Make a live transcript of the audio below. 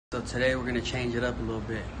So today we're gonna change it up a little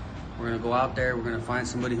bit. We're gonna go out there, we're gonna find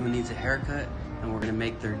somebody who needs a haircut, and we're gonna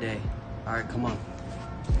make their day. All right, come on.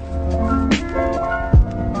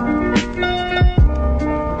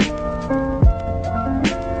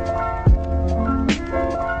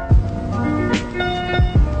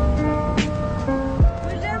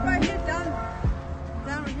 Where's everybody here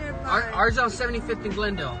down here by... Ours on 75th and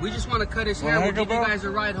Glendale. We just want to cut his hair. We'll give you guys a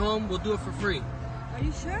ride home. We'll do it for free. Are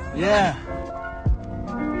you sure? Yeah.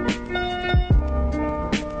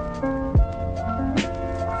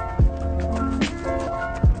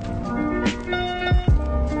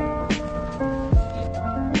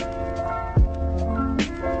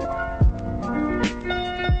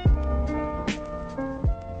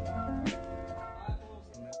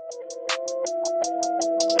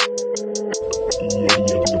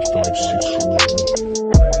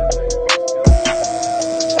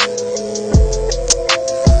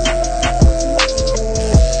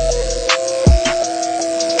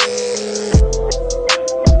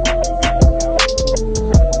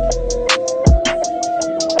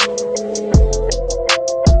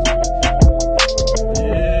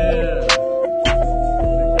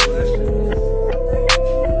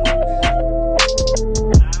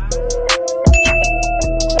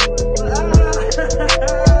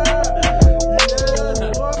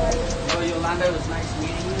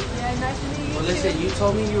 You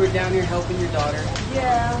told me you were down here helping your daughter.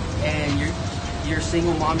 Yeah. And you're a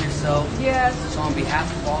single mom yourself. Yes. So on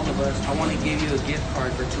behalf of all of us, I want to give you a gift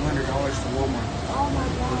card for $200 to Walmart. Oh my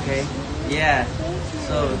gosh. Okay? Yeah.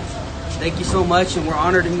 So thank you so much, and we're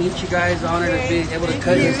honored to meet you guys. Honored to be able to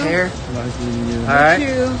cut his hair. Nice meeting you. All right. Thank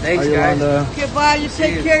you. Thanks, guys. Okay, bye. You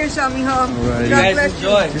take care of yourself, mijo. All right. You guys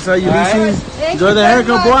enjoy. That's how you All right? Enjoy the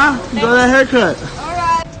haircut, boy. Enjoy that haircut. All right.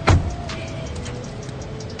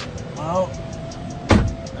 Well,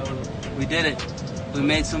 we did it. We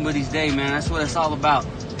made somebody's day, man. That's what it's all about.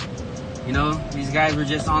 You know, these guys were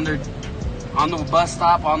just on the bus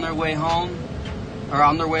stop on their way home, or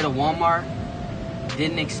on their way to Walmart.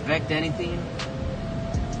 Didn't expect anything.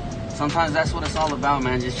 Sometimes that's what it's all about,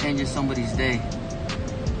 man. Just changing somebody's day.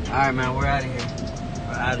 All right, man. We're out of here.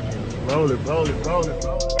 We're out of here. Roll it, roll it, roll it,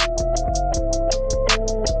 roll it.